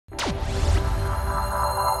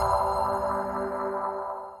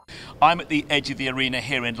I'm at the edge of the arena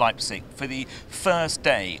here in Leipzig for the first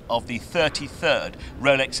day of the 33rd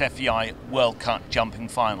Rolex FEI World Cup jumping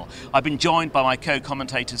final. I've been joined by my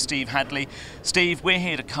co-commentator Steve Hadley. Steve, we're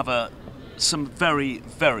here to cover some very,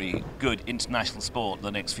 very good international sport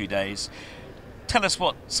the next few days. Tell us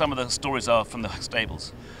what some of the stories are from the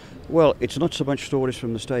stables. Well, it's not so much stories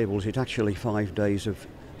from the stables, it's actually 5 days of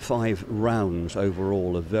 5 rounds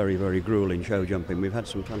overall of very, very grueling show jumping. We've had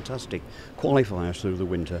some fantastic qualifiers through the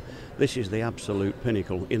winter. This is the absolute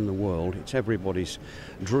pinnacle in the world. It's everybody's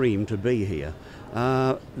dream to be here.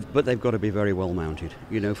 But they've got to be very well mounted.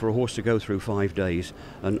 You know, for a horse to go through 5 days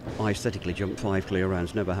and aesthetically jump 5 clear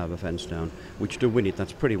rounds, never have a fence down, which to win it,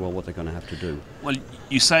 that's pretty well what they're going to have to do. Well,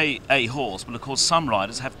 you say a horse, but of course some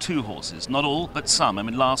riders have 2 horses. Not all, but some. I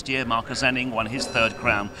mean, last year Marcus Enning won his 3rd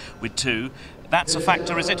crown with 2. That's a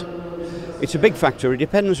factor, is it? It's a big factor. It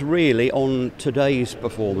depends really on today's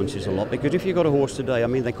performances a lot, because if you've got a horse today, I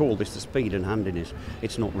mean, they call this the speed and handiness.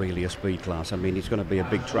 It's not really a speed class. I mean, it's going to be a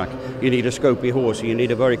big track. You need a scopy horse, and you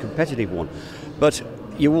need a very competitive one. But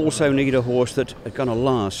you also need a horse that's going to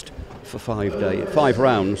last for 5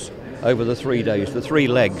 rounds over the 3 days, the 3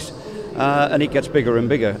 legs. And it gets bigger and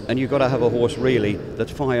bigger. And you've got to have a horse really that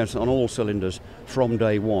fires on all cylinders from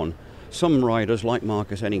day one. Some riders, like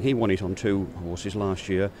Marcus Enning, he won it on 2 horses last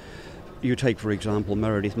year. You take, for example,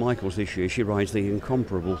 Meredith Michaels this year. She rides the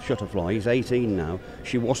incomparable Shutterfly. He's 18 now.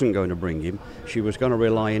 She wasn't going to bring him. She was going to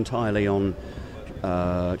rely entirely on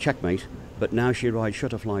Checkmate, but now she rides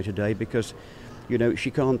Shutterfly today because, you know,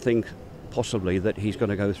 she can't think possibly that he's going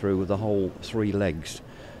to go through the whole 3 legs.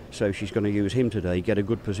 So she's going to use him today, get a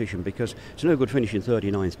good position, because it's no good finishing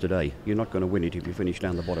 39th today. You're not going to win it if you finish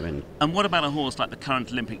down the bottom end. And what about a horse like the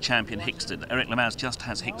current Olympic champion Hickstead? Eric Lemaire just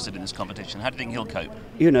has Hickstead in this competition. How do you think he'll cope?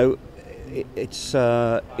 You know, it's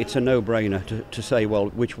a no-brainer to say, well,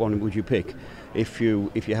 which one would you pick if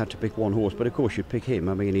you had to pick one horse? But of course you'd pick him.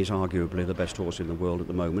 I mean, he's arguably the best horse in the world at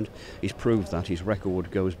the moment. He's proved that. His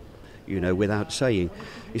record goes, you know, without saying.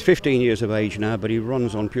 He's 15 years of age now, but he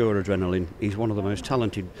runs on pure adrenaline. He's one of the most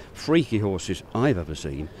talented, freaky horses I've ever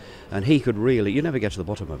seen. And he could really, you never get to the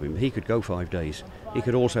bottom of him, he could go 5 days. He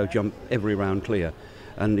could also jump every round clear,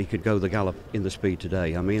 and he could go the gallop in the speed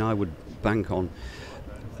today. I mean, I would bank on,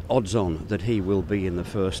 odds on, that he will be in the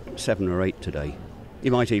first 7 or 8 today. He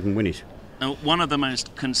might even win it. Now, one of the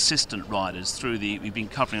most consistent riders through we've been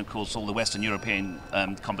covering, of course, all the Western European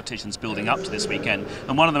competitions building up to this weekend,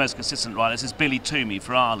 and one of the most consistent riders is Billy Toomey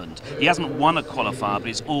for Ireland. He hasn't won a qualifier, but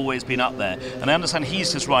he's always been up there. And I understand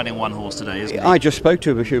he's just riding one horse today, isn't he? I just spoke to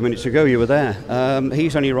him a few minutes ago, you were there.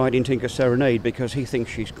 He's only riding Tinker Serenade because he thinks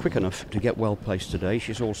she's quick enough to get well placed today.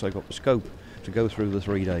 She's also got the scope to go through the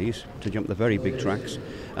 3 days, to jump the very big tracks.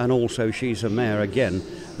 And also she's a mare, again,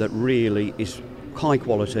 that really is high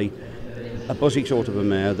quality, a buzzy sort of a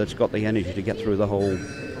mare that's got the energy to get through the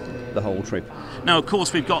whole trip. Now, of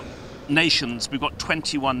course, we've got nations. We've got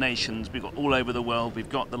 21 nations. We've got all over the world. We've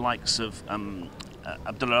got the likes of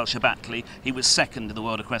Abdullah El-Shabatli. He was 2nd in the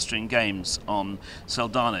World Equestrian Games on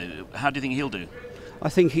Soldano. How do you think he'll do? I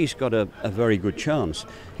think he's got a very good chance.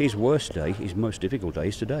 His worst day, his most difficult day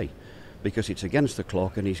is today, because it's against the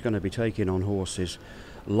clock and he's going to be taking on horses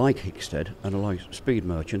like Hickstead and like Speed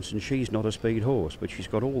Merchants, and she's not a speed horse, but she's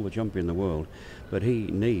got all the jump in the world. But he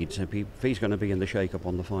needs, if he's going to be in the shake-up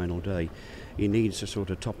on the final day, he needs a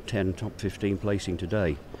sort of top 10, top 15 placing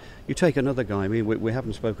today. You take another guy, I mean, we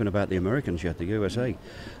haven't spoken about the Americans yet, the USA.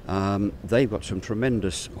 They've got some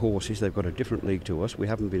tremendous horses. They've got a different league to us. We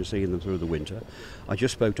haven't been seeing them through the winter. I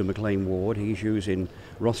just spoke to McLean Ward. He's using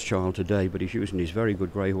Rothschild today, but he's using his very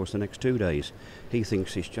good grey horse the next 2 days. He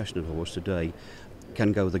thinks his chestnut horse today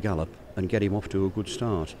can go the gallop and get him off to a good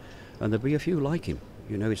start. And there'll be a few like him.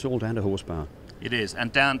 You know, it's all down to horsepower. It is,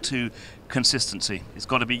 and down to consistency. You've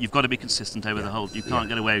got to be consistent over the whole. You can't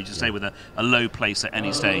get away with just stay with a low place at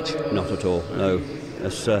any stage. Not at all. No,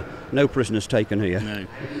 there's no prisoners taken here. No.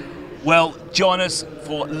 Well, join us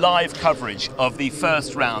for live coverage of the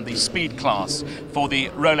first round, the speed class for the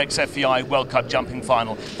Rolex FEI World Cup jumping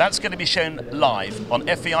final. That's going to be shown live on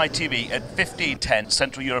FEI TV at 15:10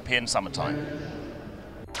 Central European Summertime.